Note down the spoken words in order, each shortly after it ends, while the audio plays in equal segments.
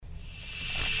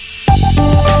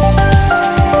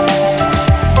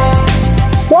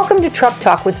Truck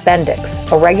Talk with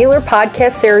Bendix, a regular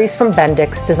podcast series from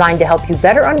Bendix designed to help you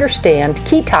better understand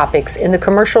key topics in the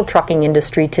commercial trucking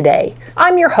industry today.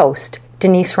 I'm your host,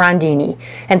 Denise Rondini,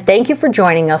 and thank you for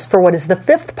joining us for what is the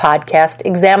fifth podcast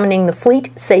examining the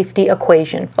fleet safety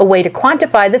equation, a way to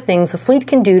quantify the things a fleet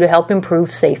can do to help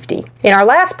improve safety. In our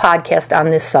last podcast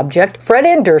on this subject, Fred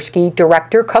Andersky,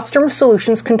 Director, Customer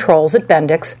Solutions Controls at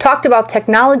Bendix, talked about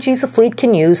technologies a fleet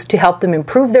can use to help them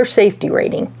improve their safety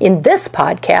rating. In this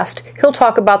podcast, he'll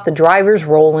talk about the driver's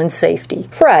role in safety.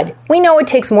 Fred, we know it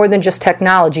takes more than just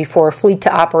technology for a fleet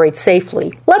to operate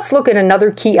safely. Let's look at another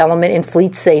key element in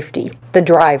fleet safety, the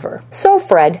driver. So,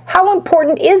 Fred, how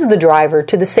important is the driver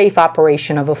to the safe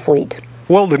operation of a fleet?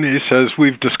 Well, Denise, as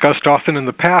we've discussed often in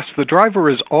the past, the driver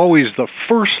is always the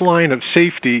first line of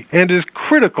safety and is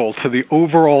critical to the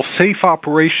overall safe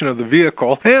operation of the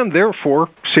vehicle and therefore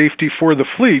safety for the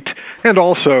fleet and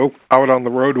also out on the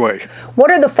roadway.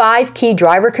 What are the 5 key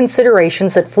driver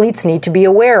considerations that fleets need to be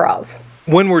aware of?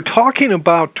 When we're talking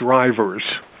about drivers,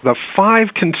 the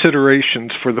 5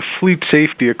 considerations for the fleet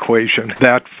safety equation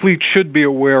that fleets should be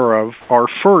aware of are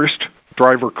first,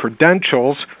 driver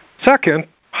credentials, second,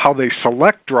 how they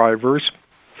select drivers,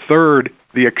 third,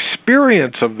 the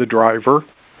experience of the driver,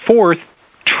 fourth,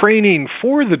 training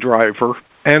for the driver,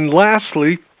 and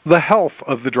lastly, the health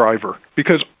of the driver,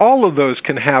 because all of those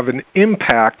can have an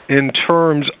impact in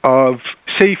terms of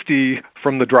safety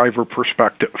from the driver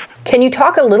perspective. Can you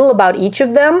talk a little about each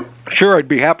of them? Sure, I'd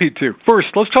be happy to. First,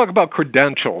 let's talk about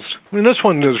credentials. This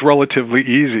one is relatively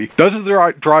easy. Does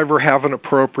the driver have an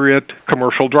appropriate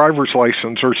commercial driver's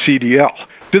license, or CDL?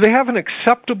 Do they have an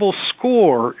acceptable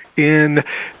score in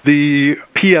the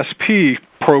PSP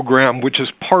program, which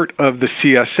is part of the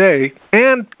CSA?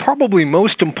 And probably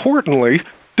most importantly,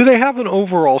 do they have an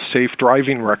overall safe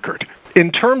driving record?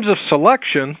 In terms of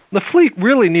selection, the fleet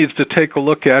really needs to take a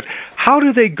look at how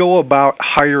do they go about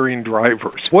hiring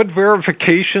drivers? What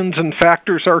verifications and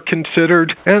factors are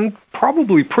considered? And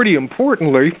probably pretty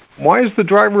importantly, why is the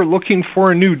driver looking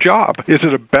for a new job? Is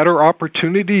it a better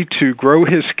opportunity to grow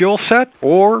his skill set,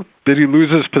 or did he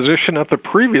lose his position at the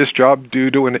previous job due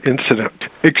to an incident?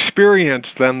 Experience,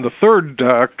 then, the third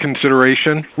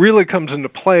consideration, really comes into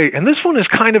play. And this one is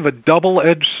kind of a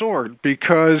double-edged sword,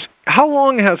 because how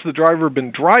long has the driver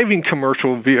been driving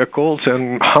commercial vehicles,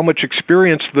 and how much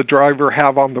experience does the driver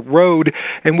have on the road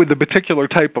and with the particular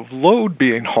type of load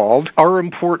being hauled are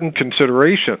important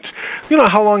considerations.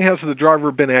 How long has the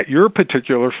driver been at your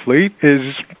particular fleet?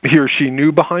 Is he or she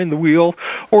new behind the wheel,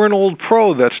 or an old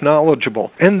pro that's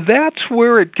knowledgeable? And that's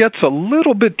where it gets a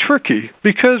little bit tricky,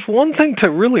 because one thing to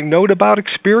really note about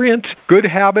experience, good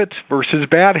habits versus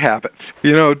bad habits.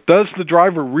 Does the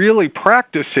driver really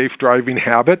practice safe driving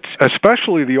habits,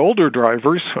 especially the older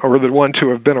drivers, or the ones who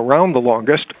have been around the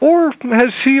longest, or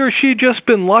has he or she just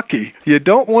been lucky? You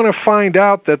don't want to find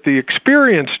out that the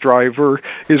experienced driver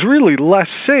is really less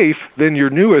safe than your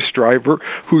newest driver,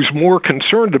 who's more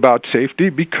concerned about safety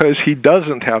because he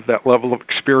doesn't have that level of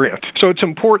experience. So it's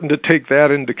important to take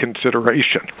that into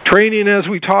consideration. Training, as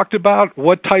we talked about,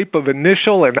 what type of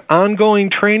initial and ongoing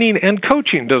training and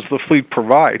coaching does the fleet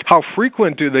provide? How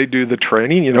frequent do they do the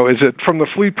training? Is it from the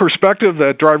fleet perspective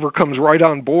that driver comes right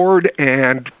on board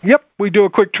and, yep, we do a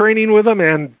quick training with them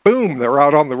and boom, they're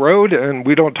out on the road and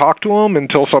we don't talk to them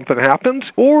until something happens?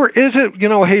 Or is it,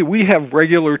 hey, we have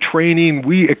regular training,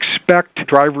 we expect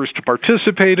drivers to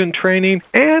participate in training,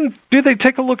 and do they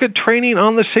take a look at training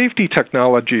on the safety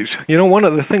technologies? One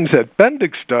of the things that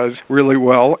Bendix does really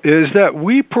well is that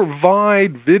we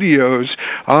provide videos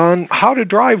on how to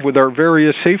drive with our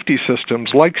various safety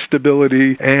systems like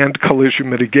stability and collision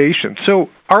mitigation. So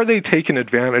are they taking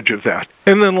advantage of that?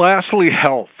 And then lastly,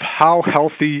 health. How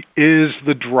healthy is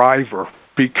the driver?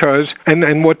 Because,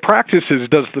 and what practices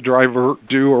does the driver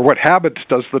do, or what habits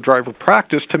does the driver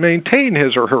practice to maintain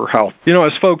his or her health?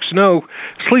 As folks know,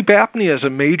 sleep apnea is a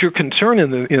major concern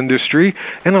in the industry,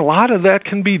 and a lot of that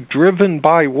can be driven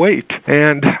by weight.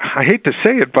 And I hate to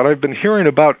say it, but I've been hearing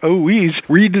about OEs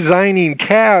redesigning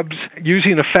cabs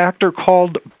using a factor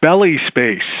called belly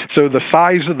space. So the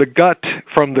size of the gut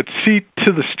from the seat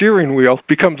to the steering wheel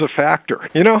becomes a factor.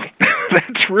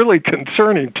 That's really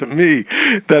concerning to me,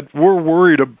 that we're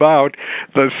worried about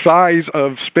the size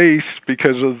of space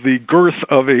because of the girth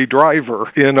of a driver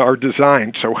in our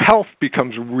design. So health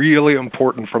becomes really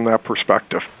important from that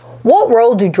perspective. What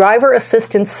role do driver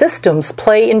assistance systems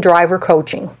play in driver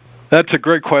coaching? That's a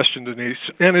great question, Denise.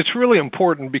 And it's really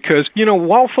important because,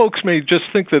 while folks may just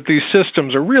think that these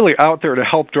systems are really out there to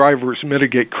help drivers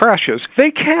mitigate crashes,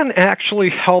 they can actually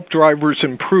help drivers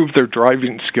improve their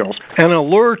driving skills. An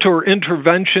alert or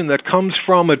intervention that comes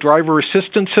from a driver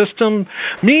assistance system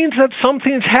means that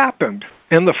something's happened.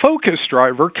 And the focus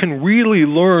driver can really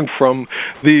learn from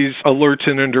these alerts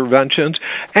and interventions,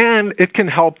 and it can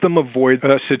help them avoid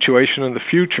a situation in the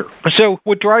future. So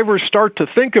what drivers start to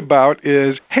think about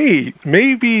is, hey,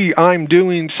 maybe I'm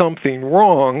doing something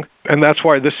wrong, and that's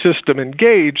why the system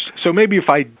engaged. So maybe if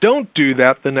I don't do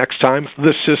that the next time,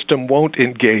 the system won't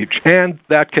engage, and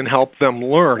that can help them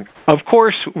learn. Of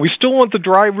course, we still want the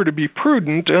driver to be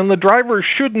prudent, and the driver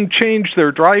shouldn't change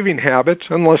their driving habits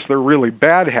unless they're really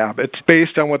bad habits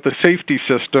based on what the safety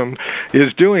system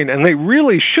is doing. And they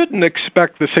really shouldn't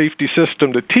expect the safety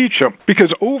system to teach them,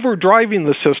 because overdriving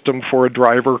the system for a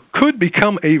driver could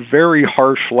become a very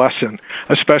harsh lesson,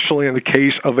 especially in the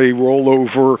case of a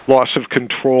rollover, loss of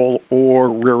control, or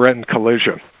rear-end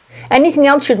collision. Anything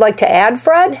else you'd like to add,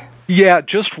 Fred? Yeah,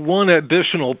 just one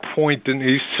additional point,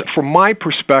 Denise, from my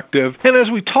perspective. And as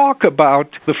we talk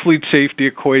about the fleet safety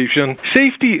equation,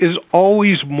 safety is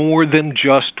always more than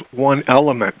just one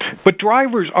element. But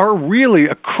drivers are really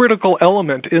a critical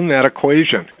element in that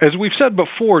equation. As we've said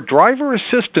before, driver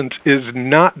assistance is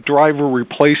not driver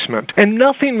replacement, and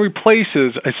nothing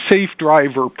replaces a safe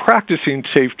driver practicing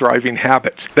safe driving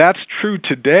habits. That's true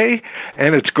today,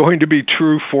 and it's going to be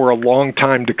true for a long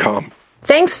time to come.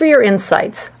 Thanks for your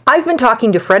insights. I've been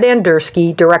talking to Fred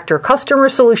Andersky, Director Customer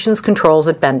Solutions Controls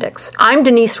at Bendix. I'm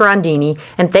Denise Rondini,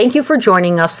 and thank you for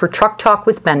joining us for Truck Talk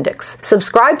with Bendix.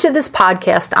 Subscribe to this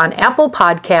podcast on Apple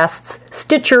Podcasts,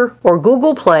 Stitcher, or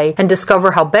Google Play, and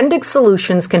discover how Bendix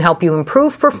Solutions can help you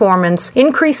improve performance,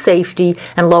 increase safety,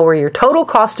 and lower your total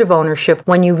cost of ownership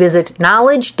when you visit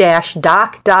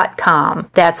knowledge-dock.com.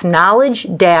 That's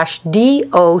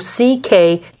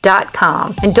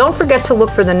knowledge-dock.com. And don't forget to look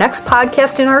for the next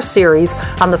podcast in our series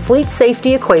on the fleet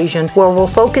safety equation, where we'll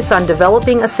focus on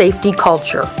developing a safety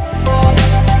culture.